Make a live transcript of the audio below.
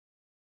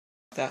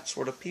that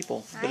sort of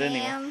people. But I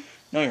anyway, am.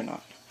 no, you're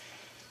not.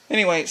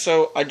 Anyway,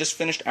 so I just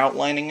finished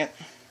outlining it,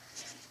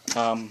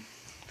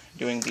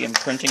 doing the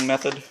imprinting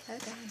method.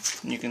 Okay.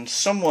 And you can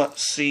somewhat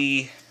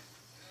see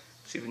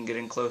if we can get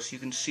in close, you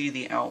can see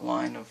the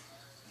outline of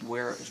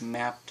where it was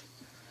mapped,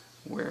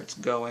 where it's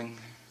going,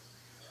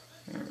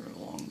 here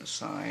along the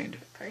side.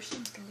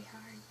 Person's gonna be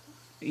hard.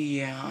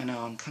 Yeah, I know,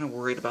 I'm kind of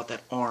worried about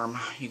that arm.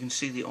 You can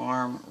see the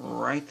arm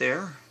right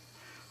there.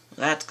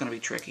 That's going to be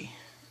tricky,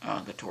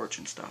 the torch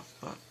and stuff,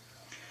 but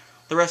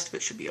the rest of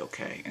it should be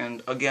okay.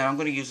 And again, I'm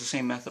going to use the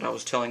same method I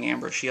was telling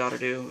Amber she ought to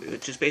do,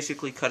 which is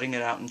basically cutting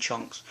it out in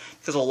chunks.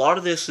 Because a lot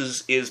of this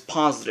is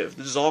positive.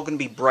 This is all going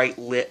to be bright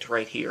lit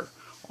right here,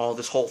 all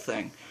this whole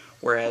thing.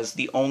 Whereas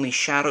the only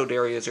shadowed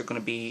areas are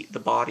going to be the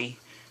body,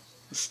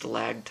 the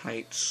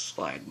stalactites,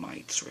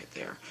 stalagmites right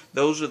there.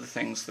 Those are the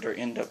things that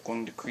end up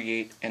going to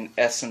create an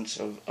essence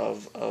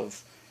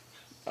of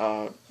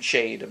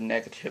shade, of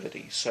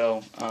negativity.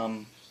 So,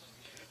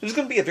 this is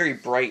going to be a very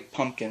bright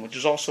pumpkin, which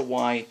is also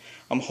why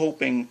I'm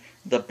hoping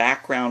the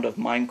background of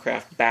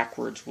Minecraft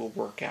backwards will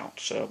work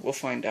out. So we'll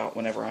find out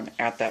whenever I'm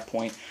at that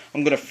point.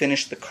 I'm going to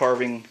finish the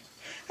carving.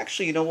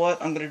 Actually, you know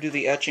what? I'm going to do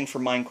the etching for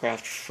Minecraft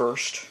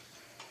first,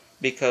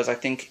 because I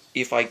think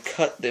if I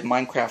cut the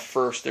Minecraft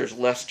first, there's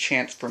less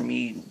chance for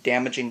me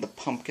damaging the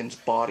pumpkin's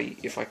body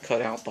if I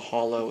cut out the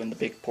hollow and the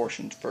big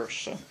portions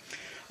first. So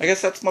I guess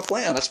that's my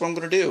plan. That's what I'm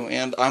going to do,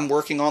 and I'm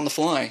working on the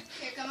fly.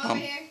 Here, come over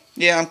here.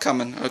 Yeah, I'm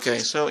coming. Okay,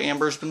 so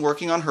Amber's been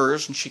working on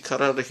hers, and she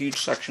cut out a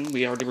huge section.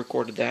 We already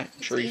recorded that.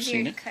 I'm sure you've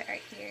seen it. Cut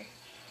right here.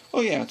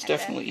 Oh yeah, it's At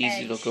definitely the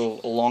easy to edge. go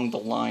along the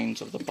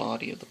lines of the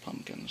body of the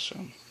pumpkin. So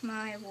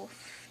My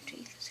wolf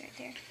teeth is right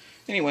there.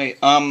 anyway,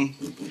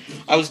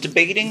 I was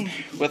debating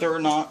whether or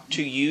not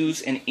to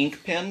use an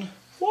ink pen.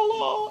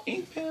 Voila,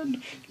 ink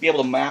pen, to be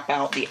able to map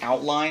out the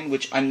outline,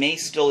 which I may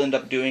still end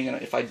up doing,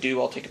 and if I do,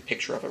 I'll take a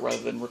picture of it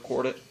rather than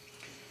record it.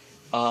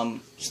 So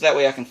that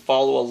way I can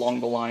follow along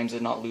the lines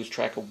and not lose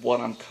track of what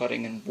I'm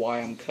cutting and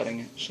why I'm cutting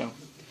it. So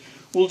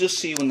we'll just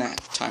see when that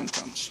time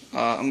comes.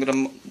 I'm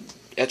going to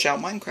etch out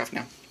Minecraft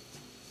now.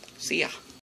 See ya.